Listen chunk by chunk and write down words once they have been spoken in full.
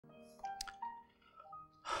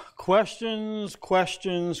Questions,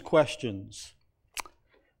 questions, questions.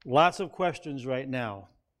 Lots of questions right now.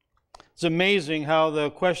 It's amazing how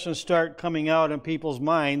the questions start coming out in people's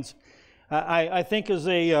minds. I think as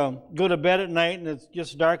they go to bed at night and it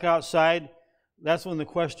gets dark outside, that's when the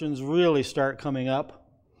questions really start coming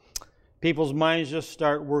up. People's minds just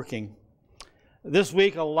start working. This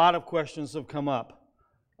week, a lot of questions have come up.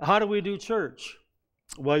 How do we do church?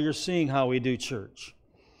 Well, you're seeing how we do church.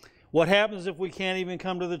 What happens if we can't even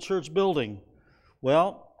come to the church building?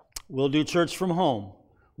 Well, we'll do church from home,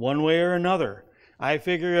 one way or another. I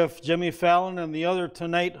figure if Jimmy Fallon and the other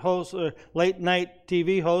tonight hosts, late night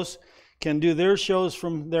TV hosts, can do their shows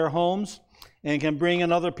from their homes and can bring in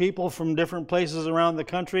other people from different places around the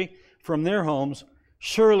country from their homes,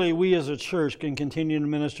 surely we as a church can continue to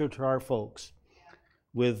minister to our folks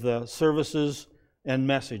with services and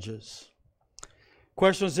messages.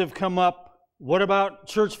 Questions have come up. What about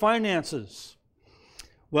church finances?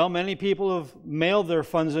 Well, many people have mailed their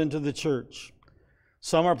funds into the church.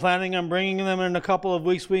 Some are planning on bringing them in a couple of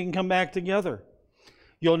weeks. We can come back together.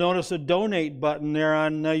 You'll notice a donate button there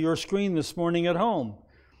on your screen this morning at home.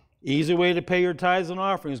 Easy way to pay your tithes and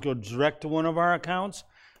offerings. Go direct to one of our accounts.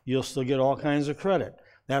 You'll still get all kinds of credit.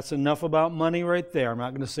 That's enough about money right there. I'm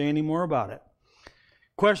not going to say any more about it.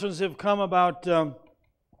 Questions have come about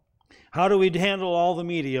how do we handle all the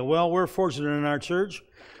media? Well, we're fortunate in our church.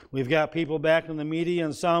 We've got people back in the media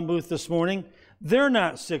and sound booth this morning. They're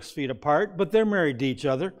not 6 feet apart, but they're married to each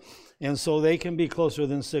other, and so they can be closer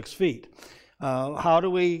than 6 feet. How do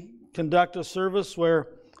we conduct a service where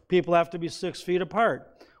people have to be 6 feet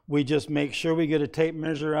apart? We just make sure we get a tape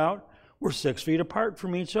measure out. We're 6 feet apart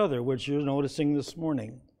from each other, which you're noticing this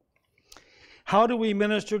morning. How do we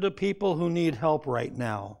minister to people who need help right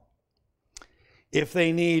now? If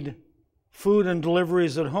they need food and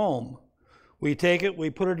deliveries at home, we take it, we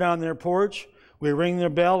put it on their porch, we ring their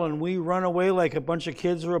bell, and we run away like a bunch of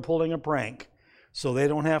kids who are pulling a prank. So they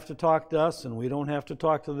don't have to talk to us, and we don't have to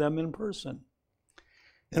talk to them in person.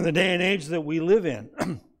 In the day and age that we live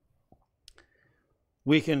in,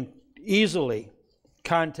 we can easily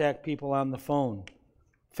contact people on the phone,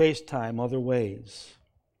 FaceTime, other ways.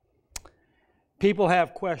 People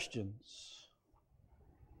have questions.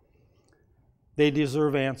 They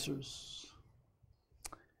deserve answers.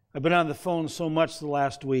 I've been on the phone so much the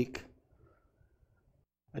last week.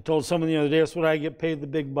 I told someone the other day, that's what I get paid the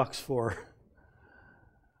big bucks for.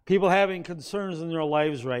 People having concerns in their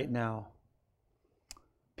lives right now.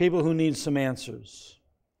 People who need some answers.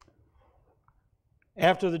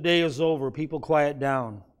 After the day is over, people quiet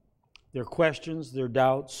down. Their questions, their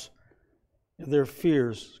doubts, their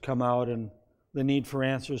fears come out, and the need for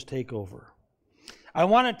answers take over. I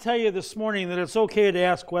want to tell you this morning that it's okay to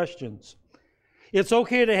ask questions. It's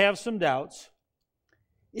okay to have some doubts.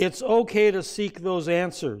 It's okay to seek those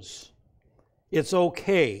answers. It's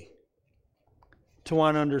okay to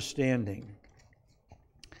want understanding.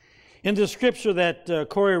 In the scripture that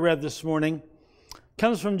Corey read this morning,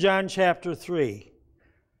 comes from John chapter 3.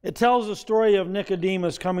 It tells the story of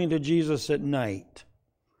Nicodemus coming to Jesus at night.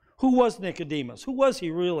 Who was Nicodemus? Who was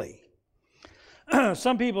he really?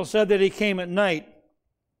 Some people said that he came at night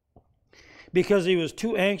because he was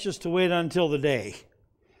too anxious to wait until the day.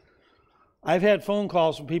 I've had phone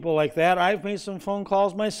calls from people like that. I've made some phone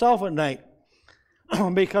calls myself at night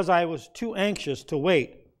because I was too anxious to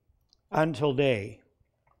wait until day.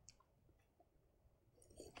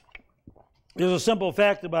 There's a simple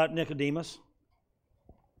fact about Nicodemus.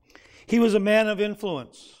 He was a man of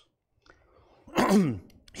influence.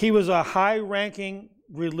 He was a high-ranking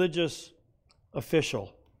religious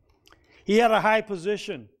official. He had a high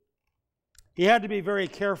position. He had to be very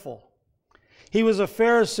careful. He was a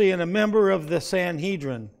Pharisee and a member of the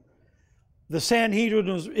Sanhedrin. The Sanhedrin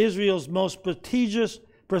was Israel's most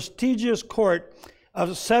prestigious court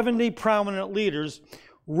of 70 prominent leaders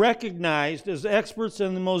recognized as experts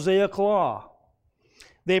in the Mosaic law.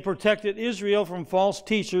 They protected Israel from false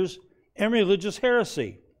teachers and religious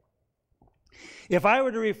heresy. If I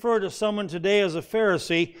were to refer to someone today as a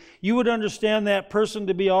Pharisee, you would understand that person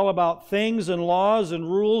to be all about things and laws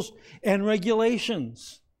and rules and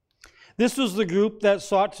regulations. This was the group that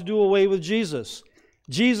sought to do away with Jesus.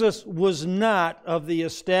 Jesus was not of the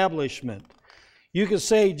establishment. You could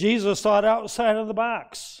say Jesus thought outside of the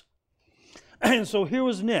box. And so here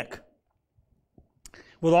was Nick,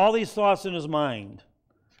 with all these thoughts in his mind.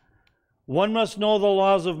 One must know the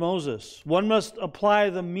laws of Moses. One must apply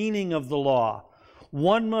the meaning of the law.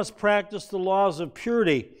 One must practice the laws of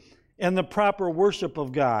purity and the proper worship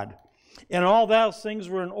of God. And all those things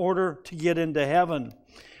were in order to get into heaven.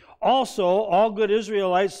 Also, all good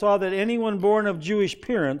Israelites saw that anyone born of Jewish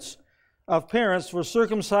parents of parents were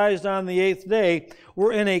circumcised on the 8th day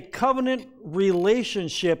were in a covenant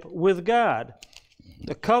relationship with God.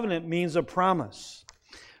 The covenant means a promise.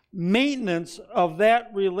 Maintenance of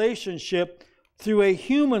that relationship through a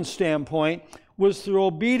human standpoint was through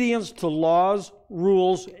obedience to laws,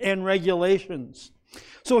 rules, and regulations.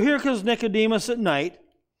 So here comes Nicodemus at night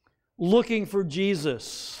looking for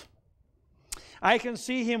Jesus. I can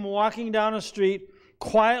see him walking down a street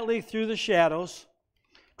quietly through the shadows,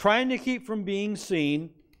 trying to keep from being seen,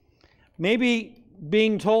 maybe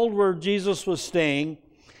being told where Jesus was staying.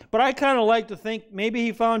 But I kind of like to think maybe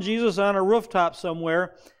he found Jesus on a rooftop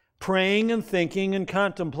somewhere, praying and thinking and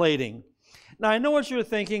contemplating. Now, I know what you're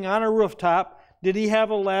thinking, on a rooftop. Did he have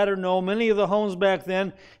a ladder? No. Many of the homes back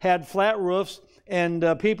then had flat roofs, and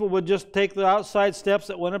people would just take the outside steps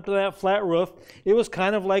that went up to that flat roof. It was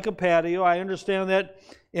kind of like a patio. I understand that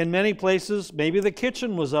in many places, maybe the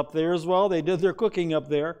kitchen was up there as well. They did their cooking up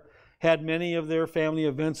there, had many of their family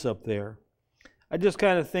events up there. I just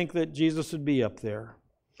kind of think that Jesus would be up there.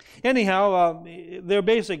 Anyhow, their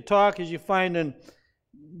basic talk, as you find in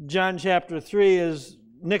John chapter 3, is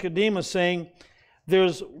Nicodemus saying,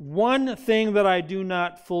 there's one thing that I do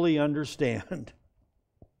not fully understand.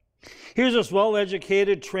 Here's this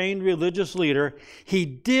well-educated, trained religious leader. He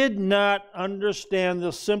did not understand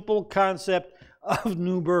the simple concept of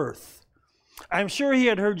new birth. I'm sure he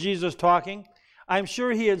had heard Jesus talking. I'm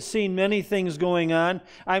sure he had seen many things going on.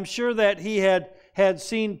 I'm sure that he had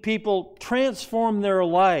seen people transform their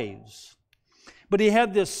lives. But he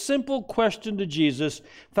had this simple question to Jesus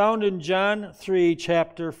found in John 3,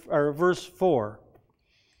 verse 4.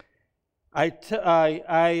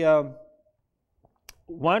 I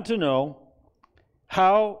want to know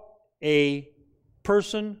how a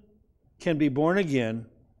person can be born again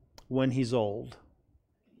when he's old.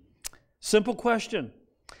 Simple question.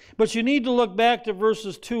 But you need to look back to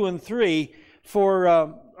verses 2 and 3 for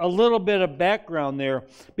a little bit of background there.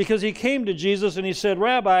 Because he came to Jesus and he said,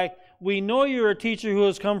 Rabbi, we know you're a teacher who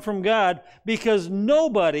has come from God, because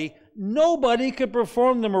nobody could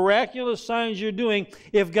perform the miraculous signs you're doing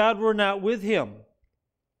if God were not with him.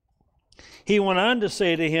 He went on to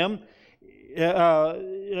say to him,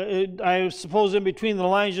 I suppose in between the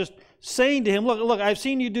lines, just saying to him, look, I've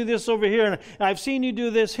seen you do this over here, and I've seen you do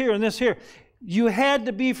this here and this here. You had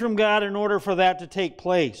to be from God in order for that to take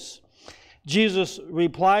place. Jesus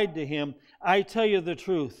replied to him, I tell you the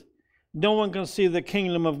truth. No one can see the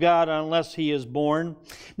kingdom of God unless he is born.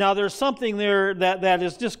 Now, there's something there that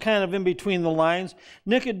is just kind of in between the lines.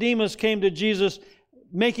 Nicodemus came to Jesus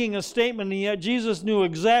making a statement, and yet Jesus knew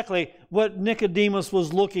exactly what Nicodemus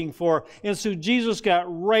was looking for. And so Jesus got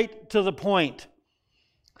right to the point.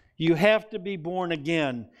 You have to be born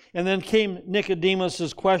again. And then came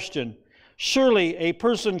Nicodemus's question. Surely a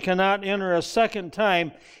person cannot enter a second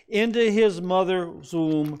time into his mother's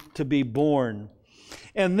womb to be born.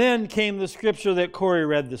 And then came the scripture that Corey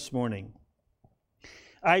read this morning.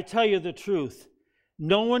 I tell you the truth,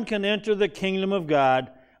 no one can enter the kingdom of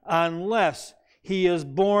God unless he is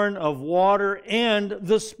born of water and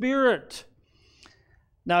the Spirit.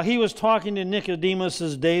 Now, he was talking to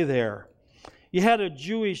Nicodemus' day there. You had a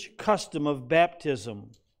Jewish custom of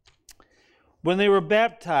baptism. When they were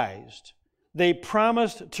baptized, they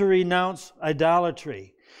promised to renounce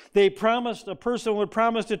idolatry. A person would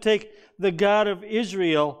promise to take the God of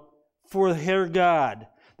Israel for their God.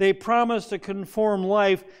 They promised to conform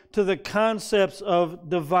life to the concepts of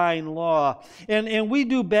divine law. And we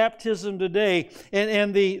do baptism today,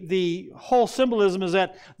 and the whole symbolism is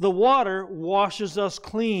that the water washes us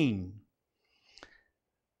clean.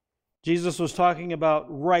 Jesus was talking about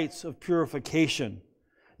rites of purification.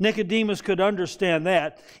 Nicodemus could understand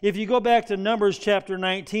that. If you go back to Numbers chapter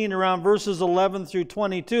 19, around verses 11 through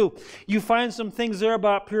 22, you find some things there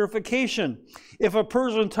about purification. If a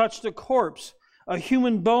person touched a corpse, a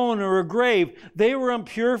human bone, or a grave, they were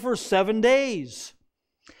impure for 7 days.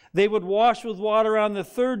 They would wash with water on the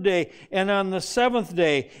 3rd day and on the 7th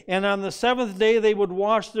day. And on the 7th day, they would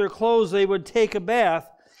wash their clothes, they would take a bath,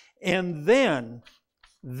 and then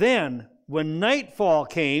when nightfall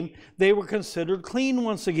came, they were considered clean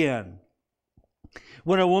once again.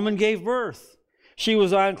 When a woman gave birth, she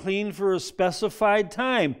was unclean for a specified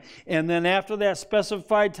time. And then after that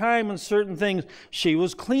specified time and certain things, she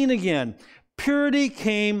was clean again. Purity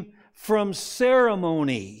came from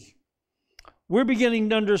ceremony. We're beginning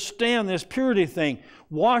to understand this purity thing.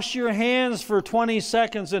 Wash your hands for 20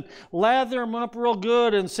 seconds and lather them up real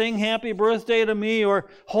good and sing happy birthday to me or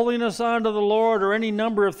holiness unto the Lord or any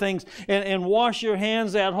number of things. And wash your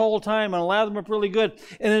hands that whole time and lather them up really good,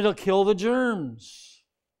 and it'll kill the germs.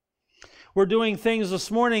 We're doing things this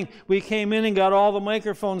morning. We came in and got all the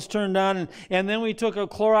microphones turned on, and then we took a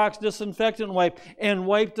Clorox disinfectant wipe and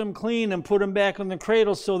wiped them clean and put them back in the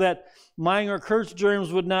cradle so that minor curse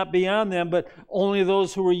germs would not be on them, but only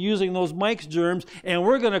those who were using those mics germs, and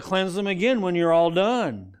we're going to cleanse them again when you're all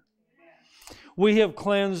done. We have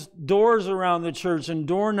cleansed doors around the church and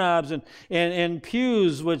doorknobs and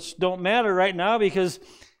pews, which don't matter right now because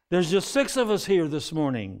there's just 6 of us here this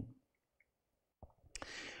morning.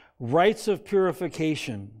 Rites of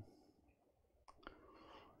purification.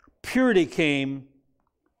 Purity came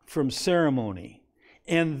from ceremony.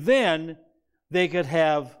 And then they could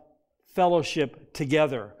have fellowship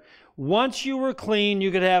together. Once you were clean,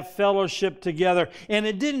 you could have fellowship together. And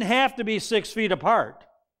it didn't have to be 6 feet apart.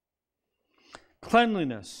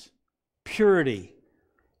 Cleanliness, purity,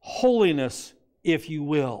 holiness, if you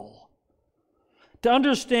will. To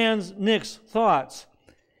understand Nick's thoughts,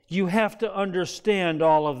 you have to understand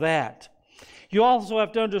all of that. You also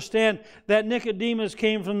have to understand that Nicodemus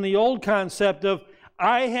came from the old concept of,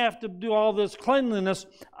 I have to do all this cleanliness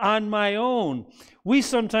on my own. We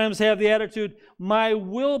sometimes have the attitude, my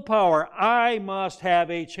willpower, I must have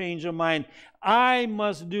a change of mind. I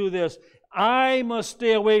must do this. I must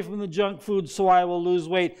stay away from the junk food so I will lose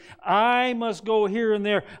weight. I must go here and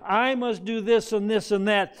there. I must do this and this and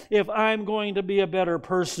that if I'm going to be a better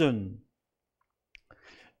person.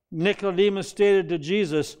 Nicodemus stated to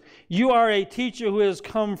Jesus, you are a teacher who has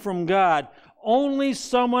come from God. Only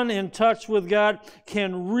someone in touch with God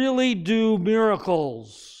can really do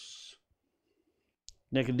miracles.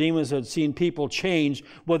 Nicodemus had seen people change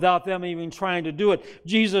without them even trying to do it.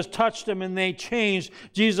 Jesus touched them and they changed.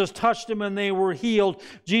 Jesus touched them and they were healed.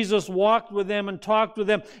 Jesus walked with them and talked with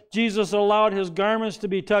them. Jesus allowed his garments to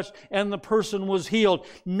be touched and the person was healed.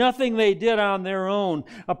 Nothing they did on their own.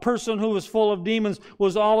 A person who was full of demons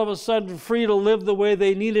was all of a sudden free to live the way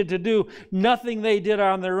they needed to do. Nothing they did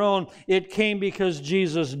on their own. It came because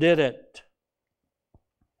Jesus did it.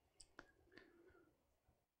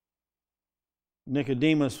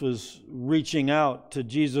 Nicodemus was reaching out to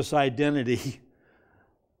Jesus' identity.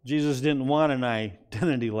 Jesus didn't want an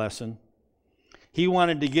identity lesson. He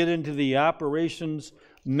wanted to get into the operations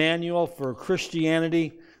manual for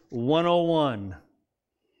Christianity 101.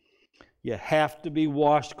 You have to be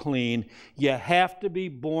washed clean. You have to be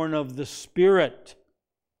born of the Spirit.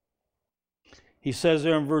 He says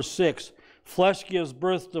there in verse 6, flesh gives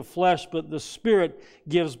birth to flesh, but the Spirit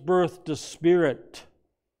gives birth to spirit.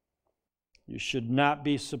 You should not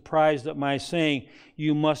be surprised at my saying,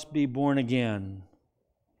 you must be born again.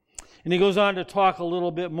 And he goes on to talk a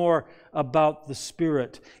little bit more about the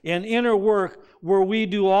Spirit. An inner work where we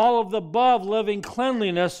do all of the above living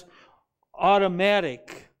cleanliness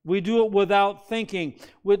automatic. We do it without thinking.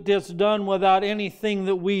 It's done without anything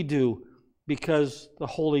that we do because the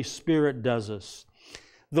Holy Spirit does us.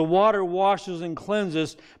 The water washes and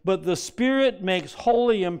cleanses, but the Spirit makes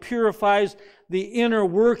holy and purifies the inner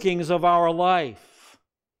workings of our life.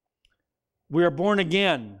 We are born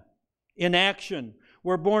again in action.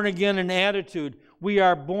 We're born again in attitude. We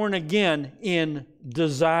are born again in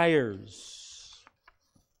desires.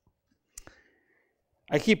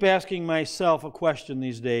 I keep asking myself a question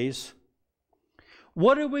these days.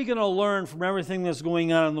 What are we going to learn from everything that's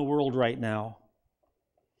going on in the world right now?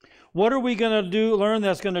 What are we going to learn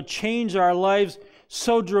that's going to change our lives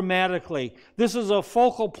so dramatically? This is a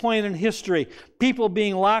focal point in history. People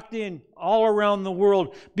being locked in all around the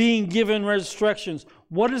world, being given restrictions.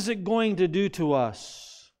 What is it going to do to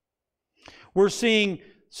us? We're seeing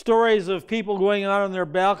stories of people going out on their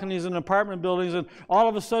balconies in apartment buildings and all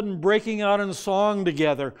of a sudden breaking out in song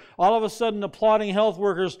together. All of a sudden applauding health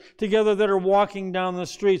workers together that are walking down the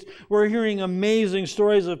streets. We're hearing amazing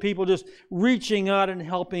stories of people just reaching out and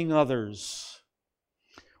helping others.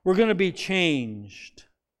 We're going to be changed.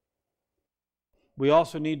 We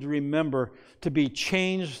also need to remember to be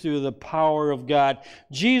changed through the power of God.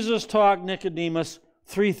 Jesus taught Nicodemus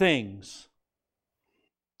 3 things.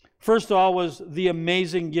 First of all was the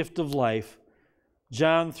amazing gift of life.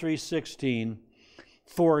 John 3:16.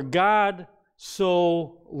 For God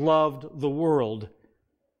so loved the world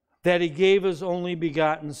that He gave His only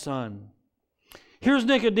begotten Son. Here's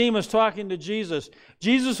Nicodemus talking to Jesus.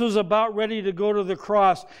 Jesus was about ready to go to the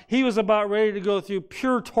cross. He was about ready to go through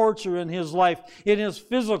pure torture in his life, in his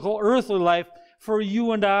physical, earthly life, for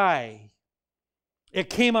you and I.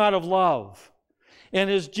 It came out of love. And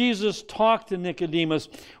as Jesus talked to Nicodemus,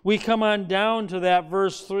 we come on down to that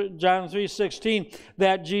verse, John 3:16,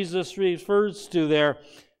 that Jesus refers to there.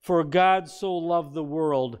 For God so loved the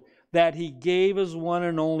world that He gave His one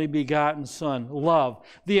and only begotten Son. Love.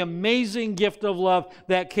 The amazing gift of love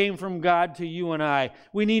that came from God to you and I.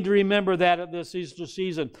 We need to remember that at this Easter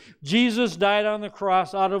season. Jesus died on the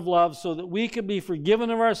cross out of love so that we could be forgiven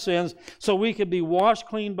of our sins, so we could be washed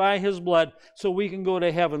clean by His blood, so we can go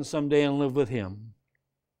to heaven someday and live with Him.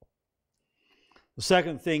 The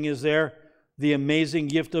second thing is there, the amazing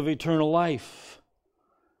gift of eternal life.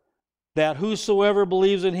 That whosoever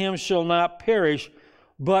believes in Him shall not perish,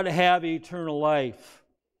 but have eternal life.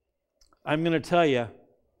 I'm going to tell you,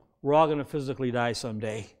 we're all going to physically die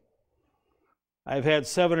someday. I've had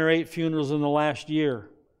 7 or 8 funerals in the last year.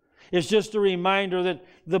 It's just a reminder that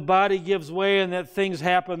the body gives way and that things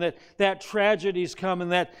happen, that tragedies come,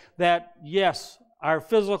 and that yes, our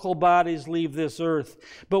physical bodies leave this earth.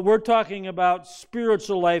 But we're talking about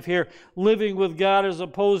spiritual life here, living with God as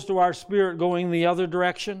opposed to our spirit going the other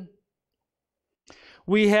direction.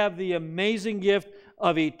 We have the amazing gift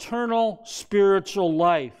of eternal spiritual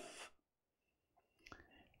life.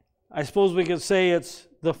 I suppose we could say it's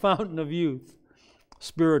the fountain of youth,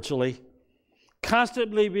 spiritually.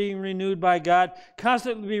 Constantly being renewed by God,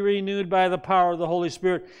 constantly being renewed by the power of the Holy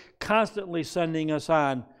Spirit, constantly sending us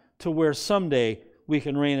on to where someday we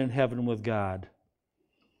can reign in heaven with God.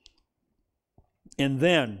 And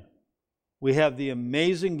then we have the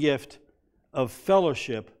amazing gift of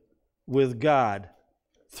fellowship with God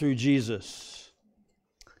through Jesus.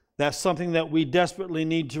 That's something that we desperately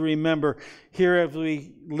need to remember here as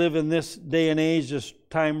we live in this day and age, this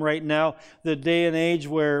time right now, the day and age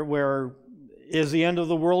where is the end of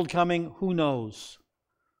the world coming? Who knows?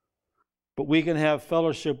 But we can have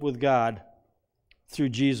fellowship with God through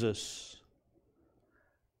Jesus.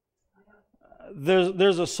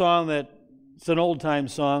 There's a song it's an old-time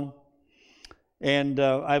song, and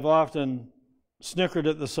I've often snickered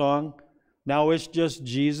at the song. Now it's just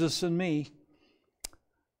Jesus and me.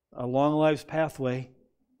 A long life's pathway.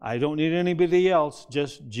 I don't need anybody else,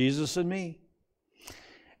 just Jesus and me.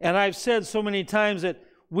 And I've said so many times that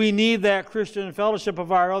we need that Christian fellowship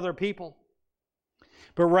of our other people.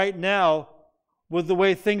 But right now, with the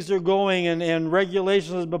way things are going and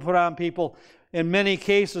regulations have been put on people, in many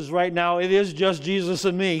cases right now, it is just Jesus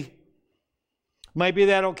and me. Might be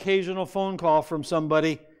that occasional phone call from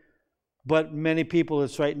somebody, but many people,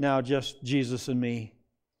 it's right now just Jesus and me.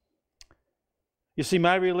 You see,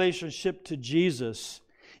 my relationship to Jesus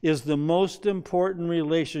is the most important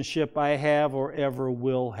relationship I have or ever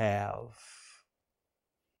will have.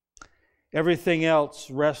 Everything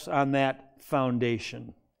else rests on that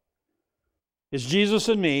foundation. It's Jesus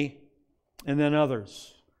and me, and then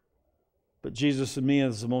others. But Jesus and me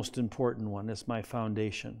is the most important one. It's my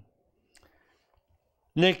foundation.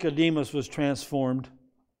 Nicodemus was transformed.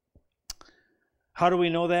 How do we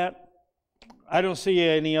know that? I don't see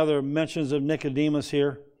any other mentions of Nicodemus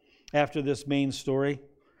here after this main story.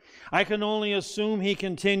 I can only assume he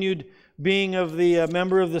continued being a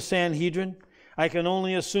member of the Sanhedrin. I can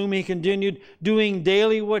only assume he continued doing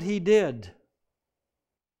daily what he did.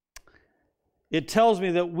 It tells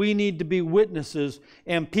me that we need to be witnesses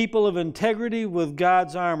and people of integrity with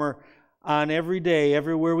God's armor on every day,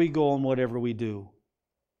 everywhere we go and whatever we do.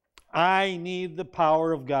 I need the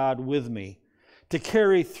power of God with me to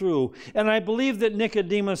carry through. And I believe that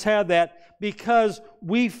Nicodemus had that because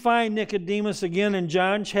we find Nicodemus again in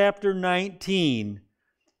John chapter 19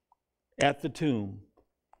 at the tomb.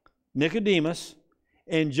 Nicodemus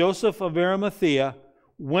and Joseph of Arimathea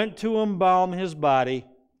went to embalm his body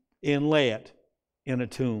and lay it in a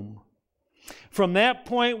tomb. From that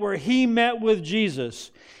point where he met with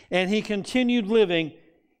Jesus and he continued living,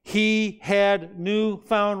 he had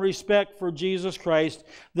newfound respect for Jesus Christ,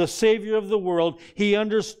 the Savior of the world. He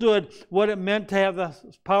understood what it meant to have the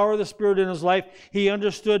power of the Spirit in his life. He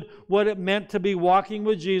understood what it meant to be walking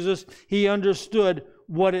with Jesus. He understood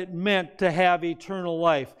what it meant to have eternal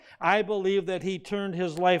life. I believe that he turned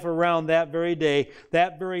his life around that very day,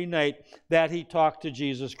 that very night, that he talked to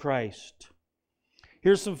Jesus Christ.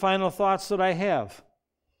 Here's some final thoughts that I have.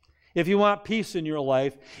 If you want peace in your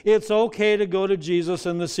life, it's okay to go to Jesus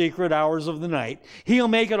in the secret hours of the night. He'll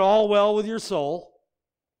make it all well with your soul.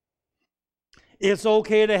 It's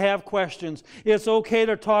okay to have questions. It's okay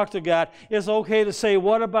to talk to God. It's okay to say,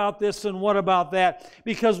 what about this and what about that?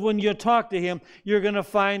 Because when you talk to Him, you're going to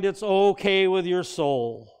find it's okay with your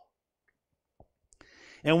soul.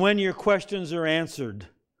 And when your questions are answered,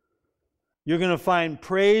 you're going to find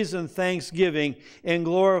praise and thanksgiving and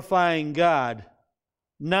glorifying God.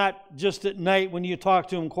 Not just at night when you talk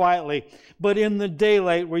to Him quietly, but in the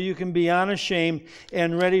daylight where you can be unashamed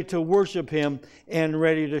and ready to worship Him and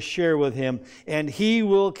ready to share with Him. And He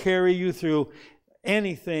will carry you through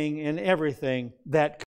anything and everything that